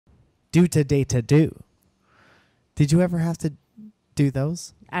do to day to do. Did you ever have to do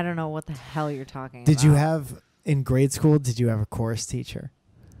those? I don't know what the hell you're talking about. Did you have, in grade school, did you have a chorus teacher?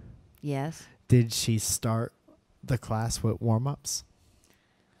 Yes. Did she start the class with warm-ups?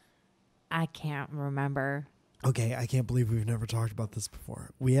 I can't remember. Okay, I can't believe we've never talked about this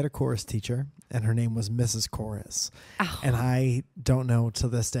before. We had a chorus teacher, and her name was Mrs. Chorus. Oh. And I don't know to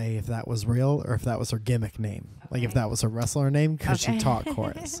this day if that was real or if that was her gimmick name. Like if that was her wrestler name, because she taught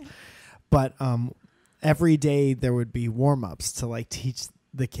chorus. But every day there would be warm-ups to like teach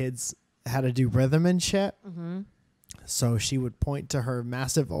the kids how to do rhythm and shit. Mm-hmm. So she would point to her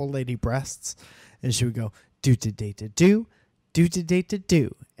massive old lady breasts, and she would go, do to day to do to day to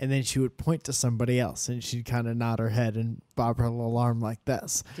do. And then she would point to somebody else, and she'd kind of nod her head and bob her little arm like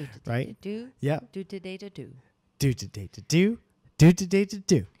this. Right? Yeah. Do to day to do. Do to day to do to day to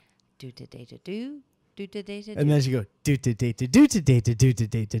do. Do to day to do to day to do. And then she go, do to day to do to day to do to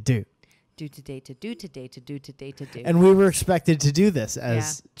day to do. Do to day to do to day to do to day to do. And we were expected to do this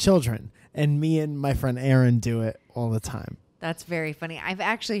as children. And me and my friend Aaron do it all the time. That's very funny. I've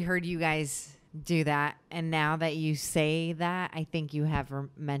actually heard you guys do that. And now that you say that, I think you have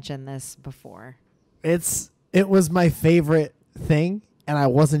mentioned this before. It was my favorite thing. And I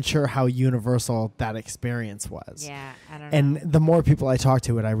wasn't sure how universal that experience was. Yeah, I don't know. And the more people I talked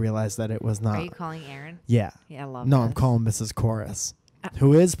to it, I realized that it was not. Are you calling Aaron? Yeah. Yeah, I love No, this. I'm calling Mrs. Chorus,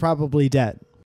 who is probably dead.